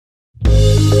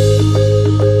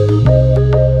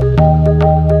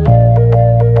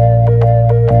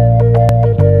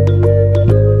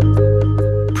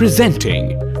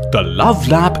Presenting the Love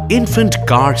Lab Infant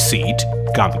Car Seat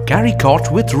Come Carry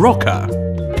Cot with Rocker.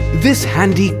 This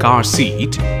handy car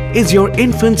seat is your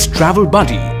infant's travel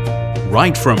buddy,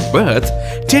 right from birth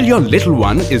till your little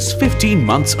one is 15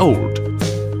 months old.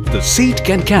 The seat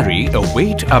can carry a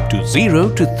weight up to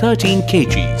 0 to 13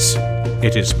 kgs.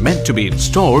 It is meant to be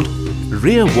installed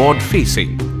rearward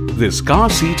facing. This car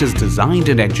seat is designed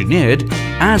and engineered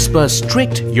as per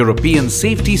strict European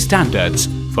safety standards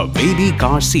for baby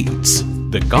car seats.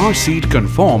 The car seat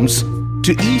conforms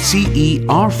to ECE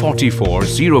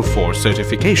R4404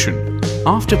 certification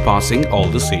after passing all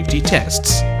the safety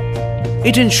tests.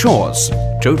 It ensures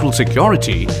total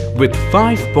security with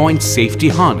 5-point safety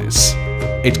harness.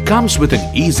 It comes with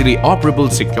an easily operable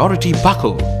security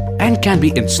buckle and can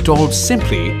be installed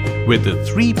simply with the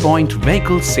 3-point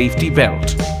vehicle safety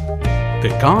belt.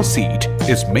 The car seat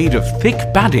is made of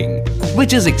thick padding,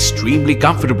 which is extremely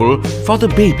comfortable for the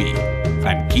baby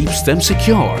and keeps them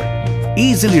secure.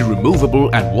 Easily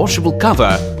removable and washable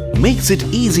cover makes it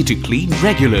easy to clean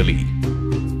regularly.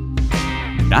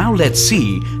 Now let's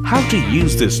see how to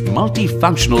use this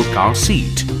multifunctional car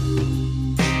seat.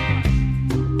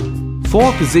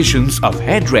 4 positions of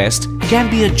headrest can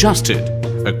be adjusted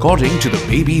according to the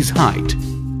baby's height.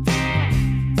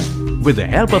 With the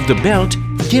help of the belt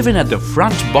given at the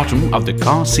front bottom of the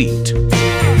car seat.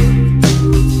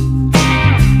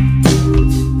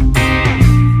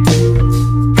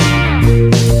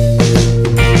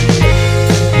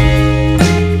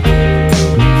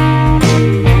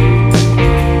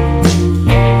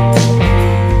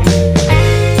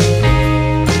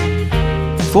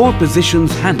 Four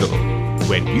positions handle,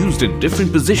 when used in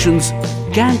different positions,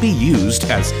 can be used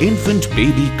as infant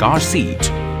baby car seat,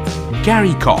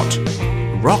 carry cot,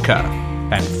 rocker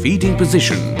and feeding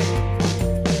position.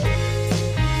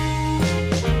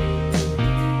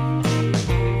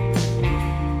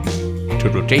 To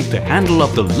rotate the handle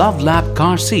of the Love Lab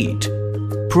car seat,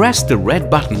 press the red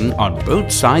button on both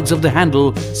sides of the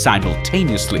handle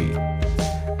simultaneously.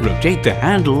 Rotate the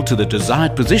handle to the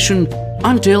desired position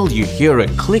until you hear a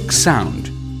click sound.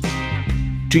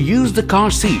 To use the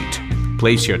car seat,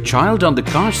 place your child on the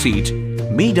car seat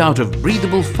made out of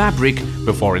breathable fabric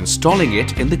before installing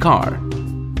it in the car.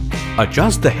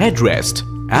 Adjust the headrest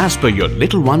as per your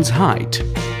little one's height.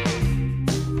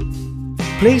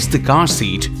 Place the car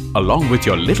seat along with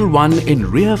your little one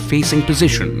in rear-facing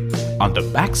position on the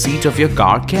back seat of your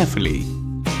car carefully.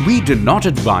 We do not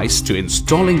advise to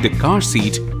installing the car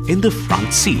seat in the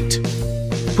front seat.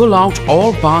 Pull out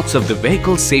all parts of the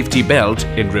vehicle safety belt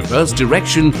in reverse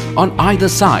direction on either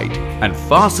side and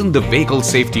fasten the vehicle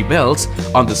safety belts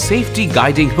on the safety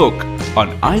guiding hook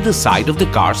on either side of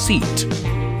the car seat.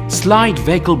 Slide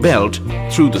vehicle belt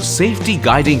through the safety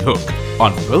guiding hook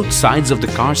on both sides of the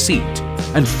car seat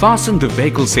and fasten the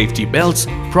vehicle safety belts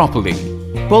properly.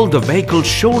 Pull the vehicle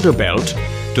shoulder belt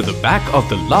to the back of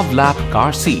the Love Lab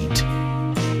car seat.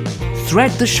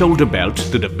 Thread the shoulder belt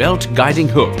to the belt guiding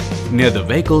hook near the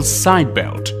vehicle's side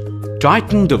belt.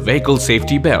 Tighten the vehicle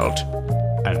safety belt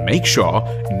and make sure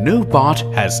no part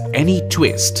has any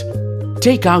twist.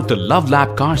 Take out the Love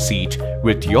Lab car seat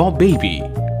with your baby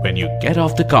when you get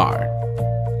off the car.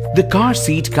 The car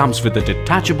seat comes with a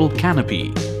detachable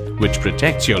canopy which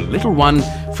protects your little one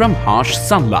from harsh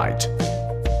sunlight.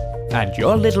 And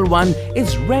your little one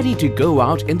is ready to go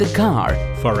out in the car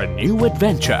for a new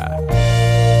adventure.